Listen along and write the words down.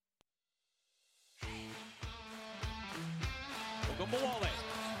Ogunbowale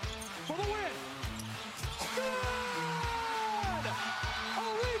for the win. Good!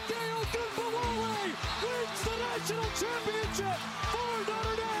 Enrique Ogunbowale wins the national championship for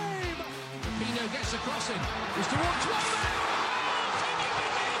Notre Dame. Pino gets the crossing. He's towards one man. Can you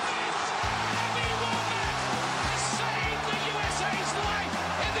believe this? Abby Wambach has saved the USA's life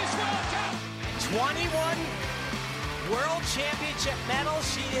in this World Cup. 21 World Championship medals.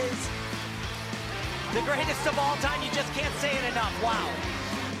 She is the greatest of all time. You just can't say it enough. Wow.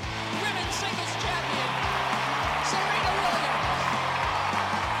 Women's singles champion, Serena Williams.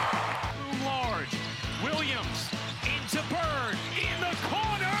 Boom large. Williams into Bird in the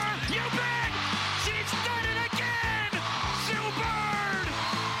corner. You bet! She's done it again! Sue Bird!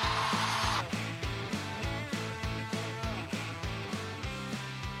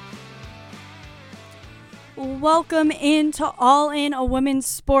 Welcome into All In, a women's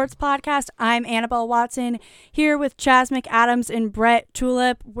sports podcast. I'm Annabelle Watson, here with Chaz McAdams and Brett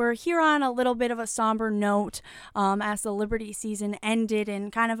Tulip. We're here on a little bit of a somber note as the Liberty season ended in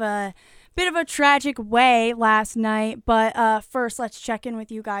kind of a bit of a tragic way last night. But first, let's check in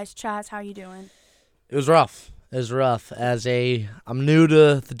with you guys. Chaz, how you doing? It was rough. I'm new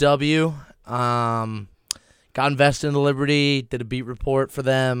to the W. Got invested in the Liberty, did a beat report for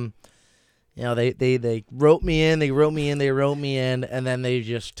them. You know, they wrote me in, and then they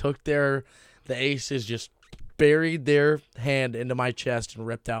just took the Aces just buried their hand into my chest and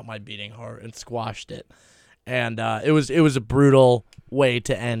ripped out my beating heart and squashed it. And it was a brutal way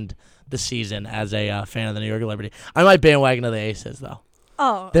to end the season as a fan of the New York Liberty. I might bandwagon to the Aces, though.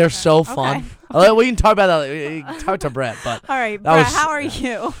 Oh, they're okay. so fun. Okay. We can talk about that. Talk to Brett. But all right, Brett, how are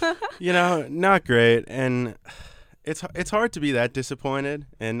you? You know, not great, and it's hard to be that disappointed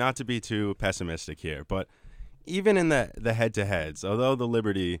and not to be too pessimistic here. But even in the head-to-heads, although the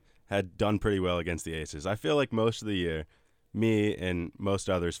Liberty had done pretty well against the Aces, I feel like most of the year, me and most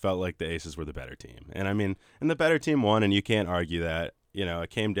others felt like the Aces were the better team. And I mean, and the better team won, and you can't argue that. You know, it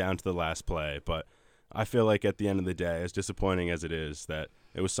came down to the last play, but I feel like at the end of the day, as disappointing as it is, that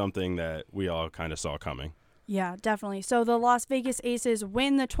it was something that we all kind of saw coming. Yeah, definitely. So the Las Vegas Aces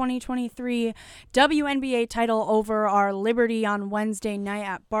win the 2023 WNBA title over our Liberty on Wednesday night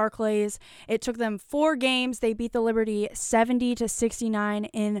at Barclays. It took them 4 games. They beat the Liberty 70-69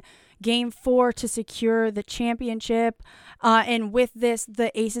 in Game 4 to secure the championship. And with this,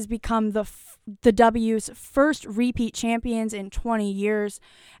 the Aces become the W's first repeat champions in 20 years.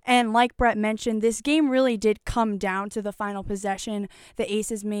 And like Brett mentioned, this game really did come down to the final possession. The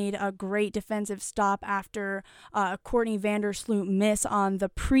Aces made a great defensive stop after Courtney Vandersloot miss on the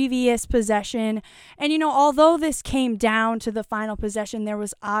previous possession. And, you know, although this came down to the final possession, there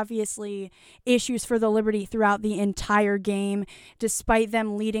was obviously issues for the Liberty throughout the entire game, despite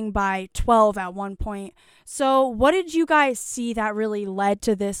them leading by 12 at one point. So what did you guys see that really led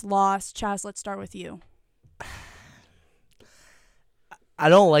to this loss? Chaz, let's start with you. I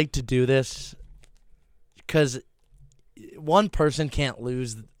don't like to do this because one person can't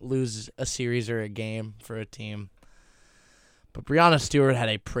lose a series or a game for a team. But Breanna Stewart had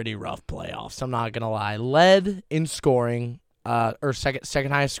a pretty rough playoffs. I'm not gonna lie. Led in scoring, or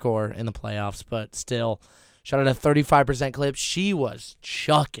second highest score in the playoffs, but still shot at a 35% clip. She was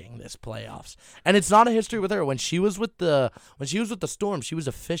chucking this playoffs, and it's not a history with her. When she was with the Storm, she was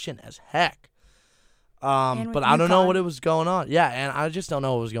efficient as heck. But I don't know what it was going on. Yeah, and I just don't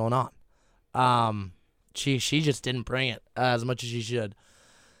know what was going on. She just didn't bring it as much as she should.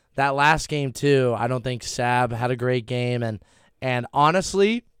 That last game too, I don't think Sab had a great game, and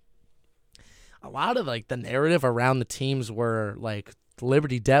honestly, a lot of like the narrative around the teams were like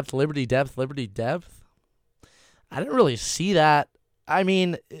Liberty depth. I didn't really see that. I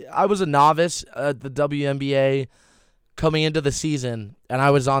mean, I was a novice at the WNBA coming into the season, and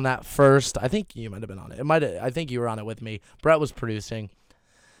I was on that first. I think you might have been on it. I think you were on it with me. Brett was producing.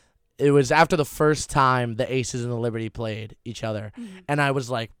 It was after the first time the Aces and the Liberty played each other, and I was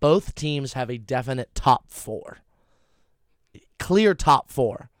like, both teams have a definite top 4, clear top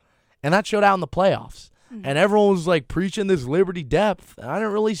 4, and that showed out in the playoffs. And everyone was like preaching this Liberty depth, and I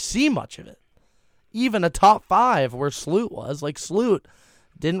didn't really see much of it. Even a top 5 where Sloot was, like Sloot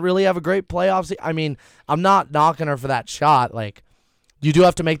didn't really have a great playoffs. I mean, I'm not knocking her for that shot. Like, you do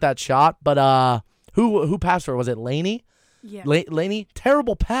have to make that shot, but who passed her? Was it Laney? Yeah. Laney,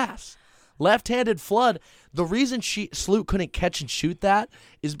 terrible pass. Left-handed flood. The reason Sloot couldn't catch and shoot that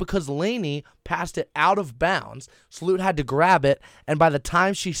is because Laney passed it out of bounds. Sloot had to grab it, and by the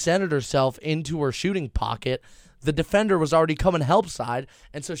time she centered herself into her shooting pocket, the defender was already coming help side,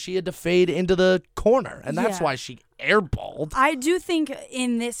 and so she had to fade into the corner, and that's why she airballed. I do think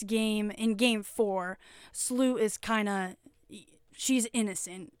in this game, in Game 4, Sloot is kind of... she's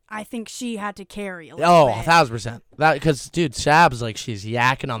innocent. I think she had to carry a little bit. 1,000%. That because dude, Shab's like she's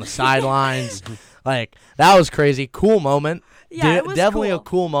yakking on the sidelines, like that was crazy. Cool moment. Yeah, it was definitely cool. a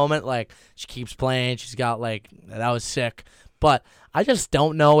cool moment. Like she keeps playing. She's got like that was sick. But I just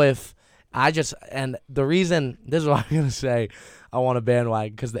don't know if and the reason this is what I'm gonna say. I want a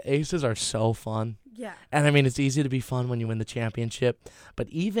bandwagon because the Aces are so fun. Yeah. And I mean, it's easy to be fun when you win the championship, but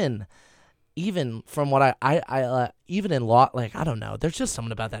even from what I even in lot, like I don't know, there's just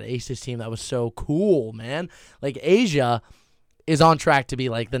something about that Aces team that was so cool, man. Like Asia is on track to be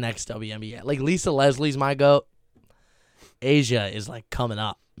like the next WNBA. Like Lisa Leslie's my goat. Asia is like coming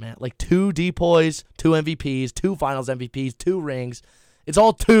up, man. Like 2 depoys, 2 MVPs, 2 Finals MVPs, 2 rings. It's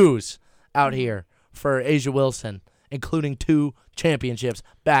all 2s out here for Asia Wilson, including 2 championships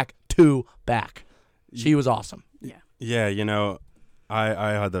back to back. She was awesome. Yeah, you know,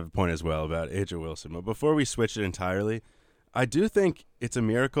 I had the point as well about Asia Wilson. But before we switch it entirely, I do think it's a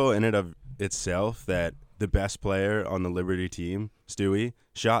miracle in and of itself that the best player on the Liberty team, Stewie,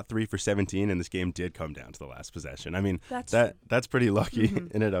 shot 3 for 17, and this game did come down to the last possession. I mean, that's pretty lucky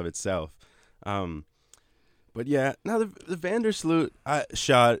in and of itself. But yeah, now the Vandersloot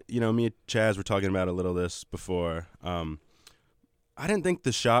shot, you know, me and Chaz were talking about a little this before. I didn't think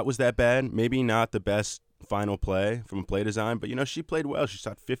the shot was that bad. Maybe not the best final play from play design, but, you know, she played well. She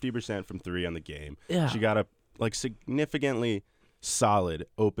shot 50% from 3 on the game. Yeah. She got a, like, significantly solid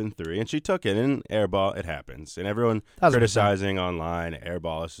open 3, and she took it. And airball, it happens. And everyone criticizing online,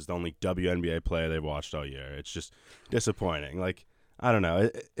 airball, this is the only WNBA player they've watched all year. It's just disappointing. Like, I don't know.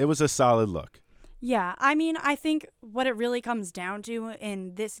 It was a solid look. Yeah, I mean, I think what it really comes down to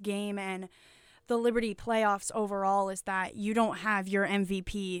in this game and the Liberty playoffs overall is that you don't have your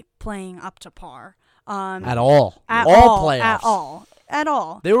MVP playing up to par. At all. Playoffs. At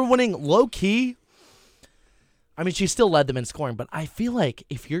all. They were winning low key. I mean, she still led them in scoring, but I feel like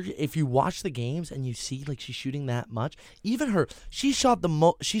if you watch the games and you see like she's shooting that much, even her, she shot the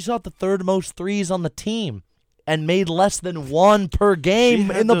 3rd most threes on the team and made less than 1 per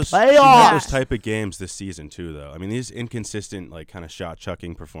game in the playoffs. She had those type of games this season too, though. I mean, these inconsistent, like, kind of shot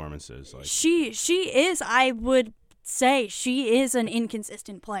chucking performances. Like she is. I would say she is an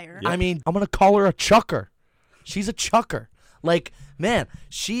inconsistent player. Yeah. I mean, I'm gonna call her a chucker. She's a chucker. Like, man,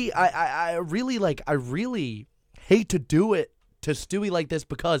 I really hate to do it to Stewie like this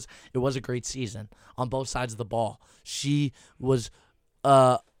because it was a great season on both sides of the ball. She was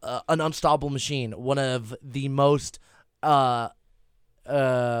an unstoppable machine, one of the most most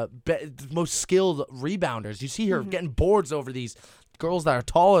skilled rebounders. You see her getting boards over these girls that are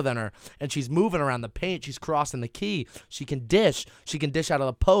taller than her, and she's moving around the paint. She's crossing the key. She can dish. She can dish out of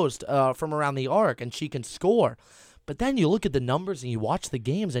the post from around the arc, and she can score. But then you look at the numbers and you watch the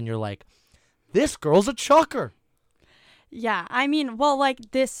games, and you're like, this girl's a chucker. Yeah, I mean, well,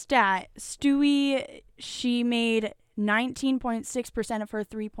 like this stat, Stewie, she made 19.6% of her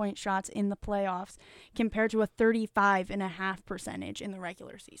 3-point shots in the playoffs compared to a 35.5% in the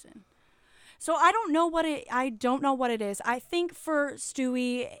regular season. So I don't know what it is. I think for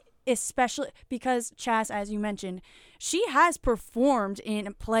Stewie, especially because Chaz, as you mentioned, she has performed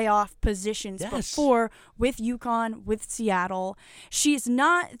in playoff positions before with UConn, with Seattle. She's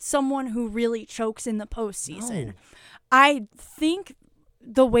not someone who really chokes in the postseason. No. I think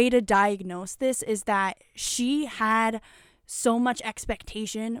the way to diagnose this is that she had so much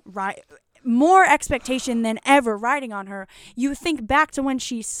expectation, more expectation than ever riding on her. You think back to when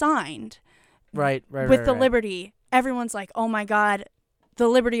she signed with the Liberty. Everyone's like, oh my God, the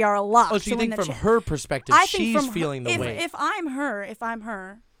Liberty are a lock. Oh, so you think from her perspective, she's feeling the weight. If I'm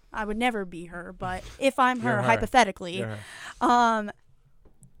her, I would never be her, but if I'm her, hypothetically,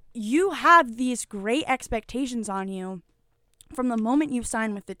 you have these great expectations on you from the moment you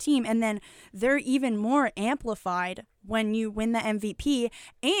sign with the team, and then they're even more amplified when you win the MVP,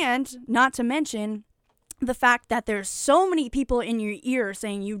 and not to mention the fact that there's so many people in your ear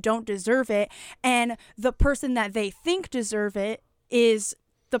saying you don't deserve it, and the person that they think deserve it is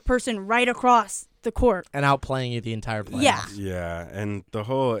the person right across the court. And outplaying you the entire playoffs. Yeah. Yeah, and the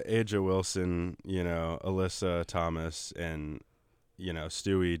whole Asia Wilson, Alyssa Thomas, and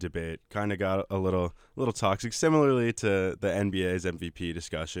Stewie debate kind of got a little toxic, similarly to the NBA's MVP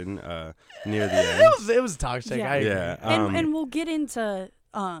discussion near the end. It was toxic. Yeah. And we'll get into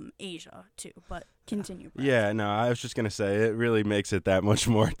Asia too, but continue. Brett. Yeah, no, I was just gonna say it really makes it that much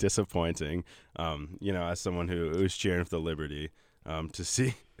more disappointing. As someone who's cheering for the Liberty, to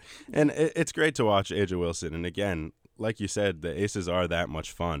see, and it's great to watch Asia Wilson. And again, like you said, the Aces are that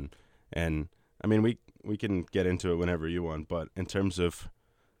much fun, and I mean we can get into it whenever you want, but in terms of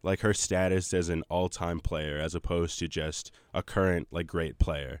like her status as an all-time player as opposed to just a current like great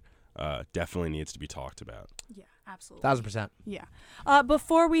player definitely needs to be talked about. Yeah, absolutely. 1,000%. Yeah.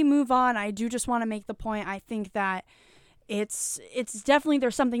 Before we move on, I do just want to make the point. I think that it's definitely,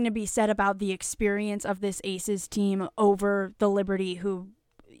 there's something to be said about the experience of this Aces team over the Liberty, who,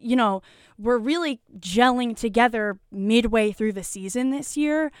 you know, were really gelling together midway through the season this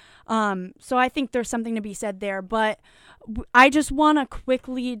year. So I think there's something to be said there. But I just want to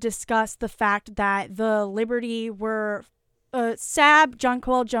quickly discuss the fact that the Liberty were Sab,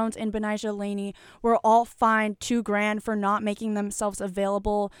 Jonquel Jones, and Benijah Laney were all fined $2,000 for not making themselves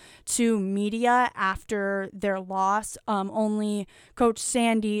available to media after their loss. Only Coach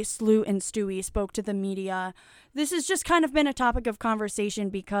Sandy, Sloot, and Stewie spoke to the media. This has just kind of been a topic of conversation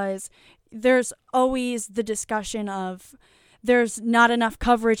because there's always the discussion of there's not enough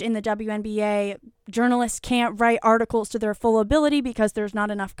coverage in the WNBA. Journalists can't write articles to their full ability because there's not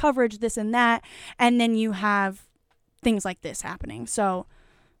enough coverage, this and that. And then you have things like this happening. So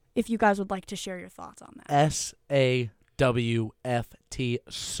if you guys would like to share your thoughts on that. SAWFT,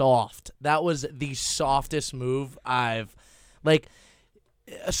 soft. That was the softest move I've, I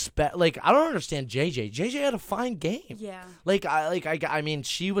don't understand JJ. JJ had a fine game. Yeah. I mean,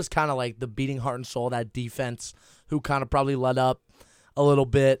 she was kind of like the beating heart and soul of that defense who kind of probably let up a little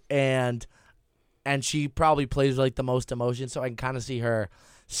bit, and she probably plays like the most emotion, so I can kind of see her.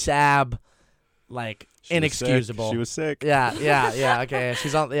 Sab, like, She inexcusable. was sick. Yeah. Okay.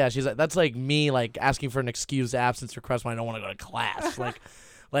 She's on. Yeah. She's like, that's like me like asking for an excused absence request when I don't want to go to class.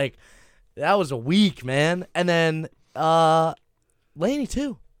 like that was a week, man. And then Laney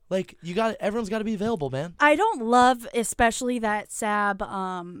too. Like everyone's got to be available, man. I don't love especially that Sab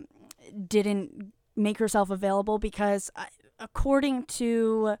didn't make herself available because according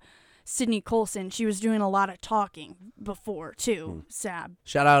to Sydney Colson, she was doing a lot of talking before too. Sab.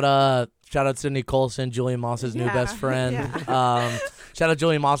 Shout out Sydney Colson, Julian Moss's new best friend. Yeah. Shout out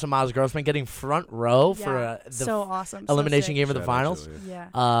Julian Moss and Miles Grossman getting front row for the so awesome elimination game of the Shout finals. Yeah.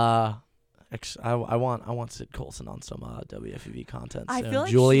 I want Sid Colson on some WFEV content soon. I feel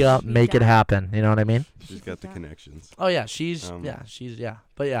like Julia, she'd be make it down. happen. You know what I mean? She's got the connections. Oh yeah, she's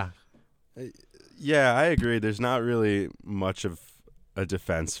but yeah. Yeah, I agree. There's not really much of a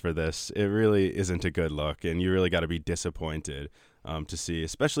defense for this. It really isn't a good look, and you really got to be disappointed to see,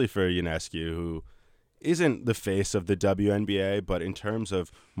 especially for Ionescu, who isn't the face of the WNBA, but in terms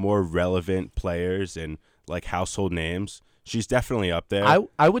of more relevant players and like household names, she's definitely up there.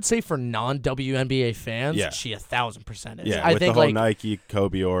 I would say for non-WNBA fans, she 1,000% is. Yeah, I with think the whole like Nike,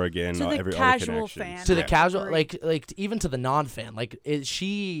 Kobe, Oregon, to the every casual other connection. fan. to the Yeah. casual, Agree. like even to the non-fan, like is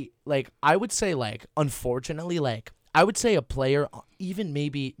she like I would say like unfortunately like I would say a player even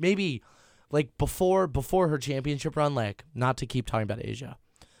maybe like before her championship run, like not to keep talking about Asia,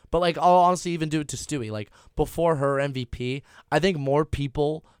 but like I'll honestly even do it to Stewie, like before her MVP, I think more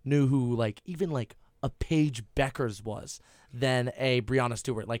people knew who like even like a Paige Beckers was than a Breonna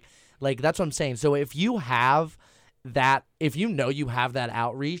Stewart. Like that's what I'm saying. So if you have that, if you know you have that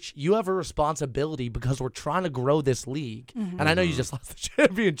outreach, you have a responsibility because we're trying to grow this league. Mm-hmm. And I know you just lost the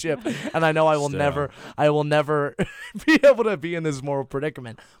championship, and I know I will never be able to be in this moral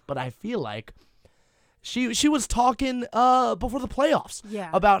predicament. But I feel like she was talking before the playoffs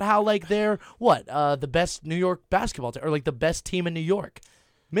about how like they're the best New York basketball team, or like the best team in New York.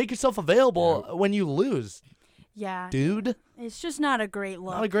 Make yourself available when you lose. Yeah. Dude. It's just not a great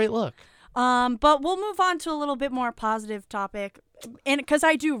look. Not a great look. But we'll move on to a little bit more positive topic, and because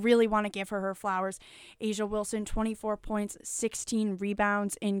I do really want to give her flowers. A'ja Wilson, 24 points, 16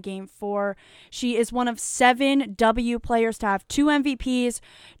 rebounds in Game 4. She is one of 7 W players to have 2 MVPs,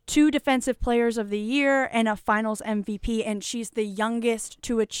 2 Defensive Players of the Year, and a Finals MVP, and she's the youngest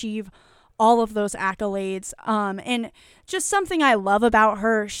to achieve all of those accolades. And just something I love about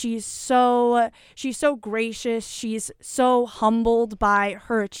her, she's so gracious. She's so humbled by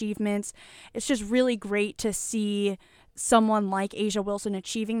her achievements. It's just really great to see someone like A'ja Wilson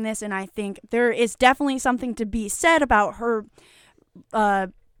achieving this. And I think there is definitely something to be said about her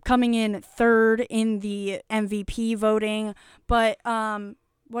coming in 3rd in the MVP voting. But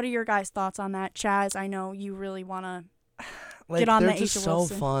what are your guys' thoughts on that? Chaz, I know you really want to like, get on they're the just A'ja so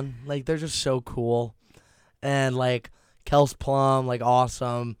Wilson. fun. Like they're just so cool, and like Kels Plum, like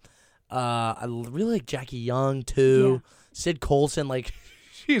awesome. I really like Jackie Young too. Yeah. Sid Colson, like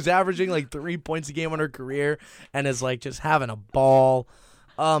she's averaging like 3 points a game on her career, and is like just having a ball.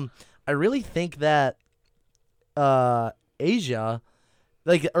 I really think that A'ja,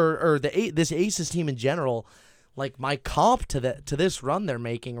 like this Aces team in general, like my comp to this run they're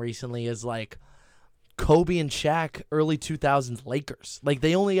making recently is like Kobe and Shaq early 2000s Lakers. Like,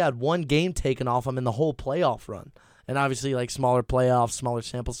 they only had one game taken off them in the whole playoff run. And obviously, like, smaller playoffs, smaller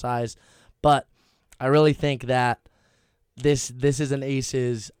sample size. But I really think that this is an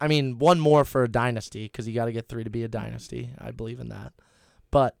Aces. I mean, one more for a dynasty, because you got to get 3 to be a dynasty. I believe in that.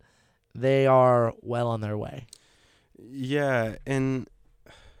 But they are well on their way. Yeah, and,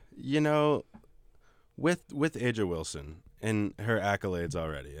 you know, with A'ja Wilson and her accolades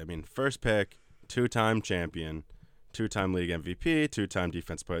already, I mean, first pick, 2-time champion, 2-time league MVP, 2-time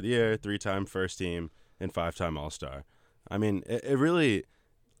defensive player of the year, 3-time first team, and 5-time All-Star. I mean, it really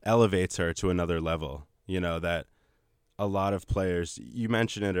elevates her to another level, you know, that a lot of players, you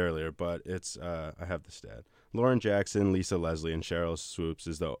mentioned it earlier, but it's, I have the stat. Lauren Jackson, Lisa Leslie, and Cheryl Swoops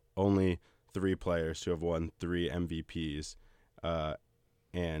is the only 3 players who have won 3 MVPs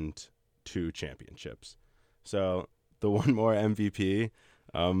and 2 championships. So the one more MVP,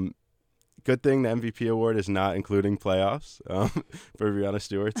 good thing the MVP award is not including playoffs for Breanna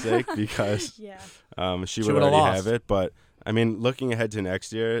Stewart's sake, because she would already have it. But, I mean, looking ahead to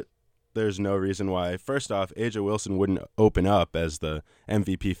next year, there's no reason why. First off, A'ja Wilson wouldn't open up as the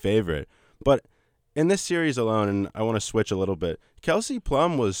MVP favorite. But in this series alone, and I want to switch a little bit, Kelsey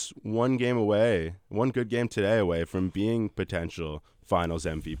Plum was one good game today away from being potential finals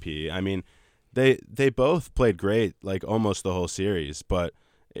MVP. I mean, they both played great, like, almost the whole series. But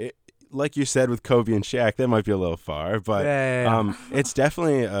like you said with Kobe and Shaq, that might be a little far. But it's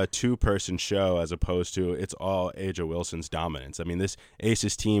definitely a 2-person show as opposed to it's all A'ja Wilson's dominance. I mean, this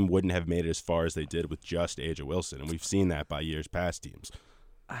Aces team wouldn't have made it as far as they did with just A'ja Wilson, and we've seen that by years past teams.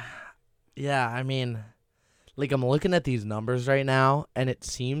 Yeah, I mean, like, I'm looking at these numbers right now, and it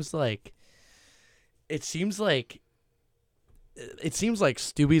seems like Stewie's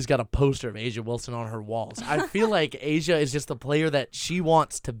got a poster of A'ja Wilson on her walls. I feel like A'ja is just the player that she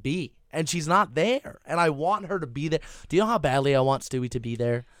wants to be, and she's not there. And I want her to be there. Do you know how badly I want Stewie to be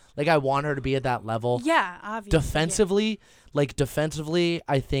there? Like, I want her to be at that level. Yeah, obviously. Defensively,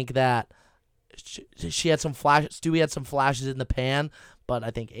 I think that she had some flashes. Stewie had some flashes in the pan, but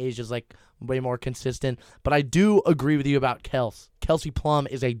I think Asia's like way more consistent. But I do agree with you about Kelsey Plum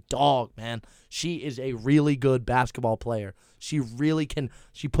is a dog, man. She is a really good basketball player. She really can.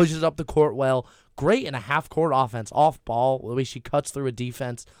 She pushes up the court well. Great in a half-court offense, off-ball, the way she cuts through a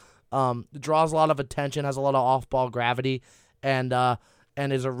defense. Draws a lot of attention, has a lot of off-ball gravity, and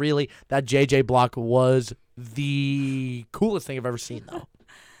is a really, that JJ block was the coolest thing I've ever seen, though.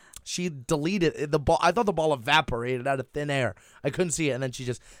 She deleted the ball. I thought the ball evaporated out of thin air. I couldn't see it, and then she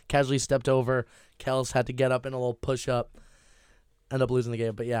just casually stepped over. Kels had to get up in a little push-up. Ended up losing the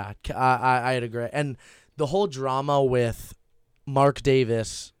game, but yeah, I had a great, and the whole drama with Mark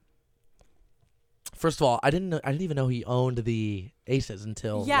Davis. First of all, I didn't even know he owned the Aces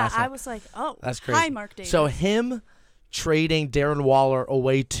until last night. I was like, oh, that's crazy. Hi, Mark Davis. So him trading Darren Waller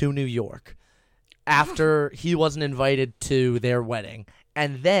away to New York after he wasn't invited to their wedding,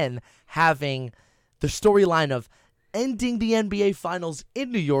 and then having the storyline of ending the NBA Finals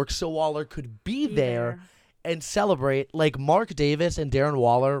in New York so Waller could be there and celebrate. Like, Mark Davis and Darren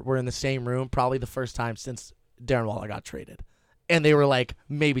Waller were in the same room probably the first time since Darren Waller got traded. And they were like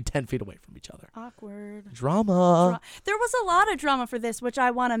maybe 10 feet away from each other. Awkward. Drama. There was a lot of drama for this, which I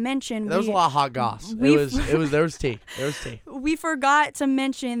want to mention. There was a lot of hot goss. There was tea. We forgot to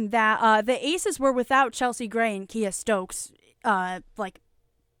mention that the Aces were without Chelsea Gray and Kia Stokes, like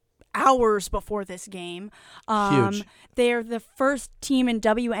hours before this game. Huge. They're the first team in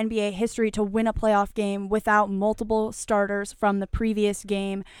WNBA history to win a playoff game without multiple starters from the previous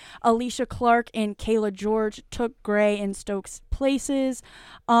game. Alicia Clark and Kayla George took Gray and Stokes' places.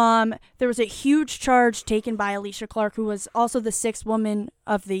 There was a huge charge taken by Alicia Clark, who was also the 6th woman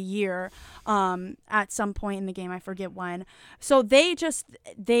of the year at some point in the game. I forget when. So they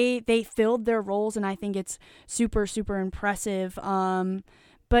filled their roles, and I think it's super, super impressive.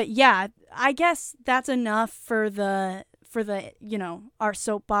 But yeah, I guess that's enough for the our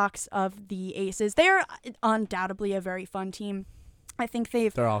soapbox of the Aces. They're undoubtedly a very fun team. I think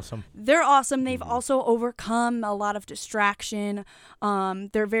they're awesome. They're awesome. They've also overcome a lot of distraction.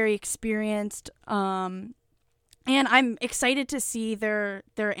 They're very experienced. And I'm excited to see their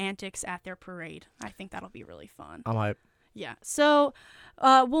antics at their parade. I think that'll be really fun. I'm hype. Yeah. So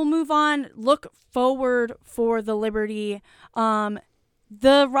we'll move on. Look forward for the Liberty.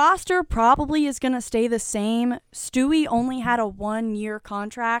 The roster probably is going to stay the same. Stewie only had a 1-year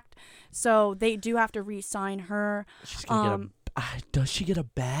contract, so they do have to re-sign her. She's gonna does she get a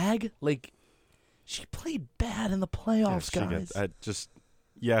bag? Like, she played bad in the playoffs, guys.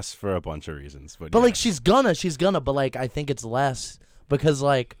 Yes, for a bunch of reasons. But like, she's gonna, but like, I think it's less because,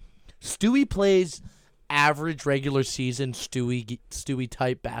 like, Stewie plays average regular season Stewie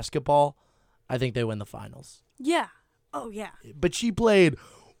type basketball, I think they win the finals. Yeah. Oh, yeah. But she played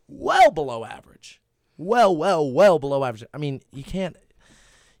well below average. Well below average. I mean, you can't.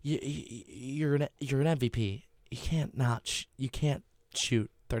 You're an MVP. You can't shoot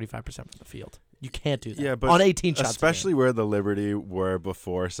 35% from the field. You can't do that. Yeah, but on 18 shots, especially where the Liberty were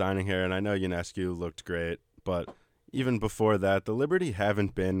before signing her. And I know Ionescu looked great, but even before that, the Liberty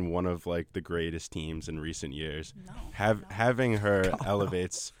haven't been one of like the greatest teams in recent years. No. Having her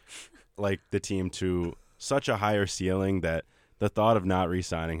elevates like the team to such a higher ceiling that the thought of not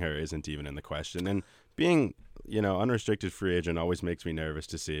re-signing her isn't even in the question. And being, unrestricted free agent always makes me nervous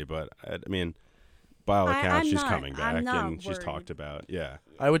to see. But I mean, by all accounts, she's coming back and she's talked about. Yeah,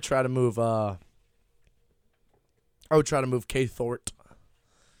 I would try to move. Kay Thort.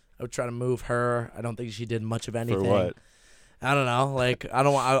 I would try to move her. I don't think she did much of anything. For what? I don't know. Like I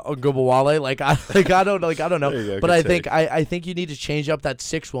don't want Gubawale. I don't know. But I think you need to change up that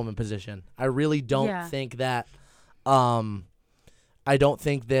 6-woman position. I really don't think that. I don't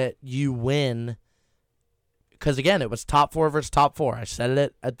think that you win. Because again, it was top 4 versus top 4. I said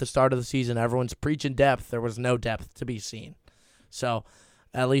it at the start of the season. Everyone's preaching depth. There was no depth to be seen. So.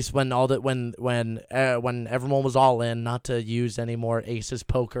 At least when everyone was all in, not to use any more Aces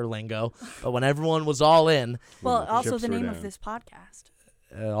poker lingo, but when everyone was all in. Well, also the name of this podcast.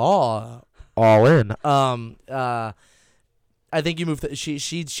 All in. I think you moved.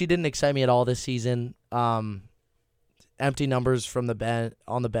 She didn't excite me at all this season. Empty numbers from the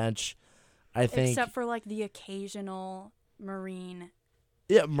on the bench. I think except for like the occasional Marine.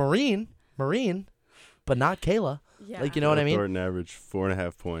 Yeah, Marine, but not Kayla. Yeah. Like, you know what I mean? Thornton averaged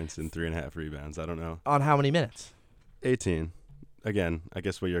 4.5 points and 3.5 rebounds. I don't know. On how many minutes? 18. Again, I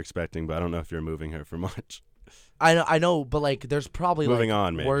guess what you're expecting, but I don't know if you're moving her for much. I know, but like, there's probably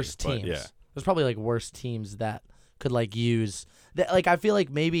worse teams. Yeah. There's probably like worse teams that could like use that. Like, I feel like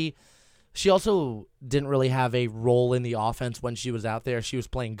maybe she also didn't really have a role in the offense when she was out there. She was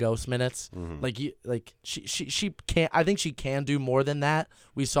playing ghost minutes. Mm-hmm. She can't. I think she can do more than that.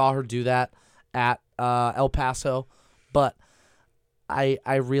 We saw her do that at El Paso, but I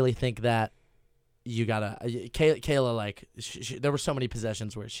really think that you gotta Kayla like there were so many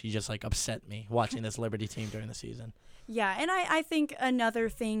possessions where she just like upset me watching this Liberty team during the season. Yeah, and I think another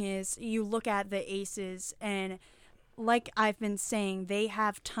thing is you look at the Aces and like I've been saying, they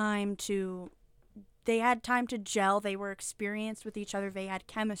had time to gel. They were experienced with each other. They had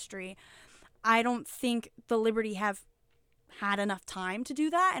chemistry. I don't think the Liberty have had enough time to do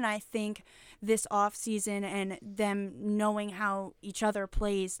that, and I think this offseason and them knowing how each other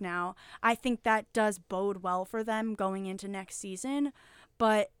plays now, I think that does bode well for them going into next season.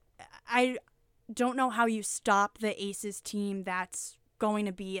 But I don't know how you stop the Aces team that's going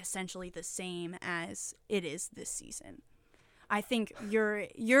to be essentially the same as it is this season. I think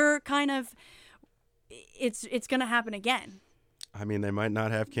you're kind of it's going to happen again. I mean, they might not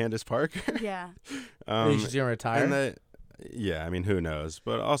have Candace Parker. Yeah. She's going to retire? Yeah, I mean, who knows?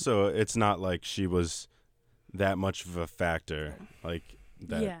 But also, it's not like she was that much of a factor, like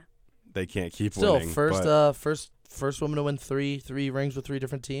that they can't keep winning. Still, first woman to win three rings with 3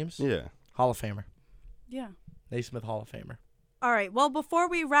 different teams. Yeah. Hall of Famer. Yeah. Naismith Hall of Famer. All right, well, before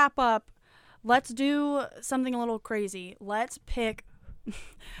we wrap up, let's do something a little crazy. Let's pick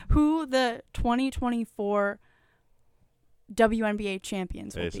who the 2024 WNBA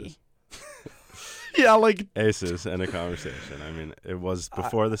champions will be. Yeah, like Aces in a conversation. I mean, it was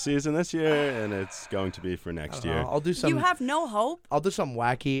before the season this year, and it's going to be for next year. I'll do some. You have no hope? I'll do something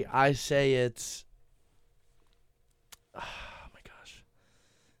wacky. I say it's. Oh my gosh!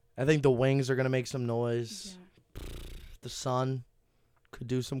 I think the Wings are gonna make some noise. Yeah. The Sun could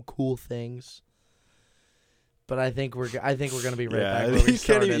do some cool things. But I think we're gonna be right back where we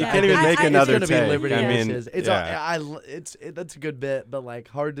started. You can't even make another take. It's gonna be Liberty. I mean, that's a good bit, but like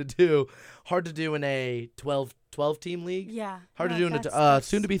hard to do in a 12 team league. Yeah, hard to do in a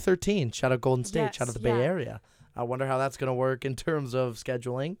soon to be 13. Shout out Golden State. Yes, shout out the Bay Area. I wonder how that's gonna work in terms of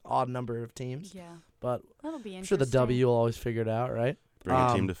scheduling. Odd number of teams. Yeah, but that'll be interesting. I'm sure the W will always figure it out, right? Bring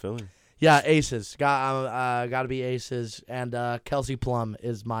a team to Philly. Yeah, Aces. Got to be Aces, and Kelsey Plum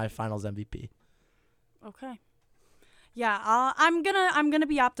is my Finals MVP. Okay. Yeah, I'm gonna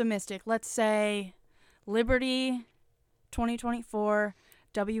be optimistic. Let's say Liberty 2024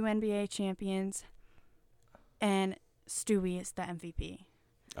 WNBA champions, and Stewie is the MVP.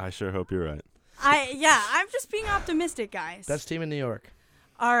 I sure hope you're right. I'm just being optimistic, guys. Best team in New York.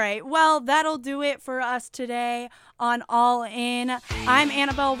 All right, well, that'll do it for us today on All In. I'm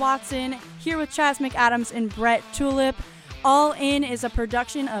Annabelle Watson, here with Chaz McAdams and Brett Tulip. All In is a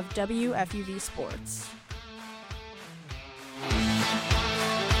production of WFUV Sports.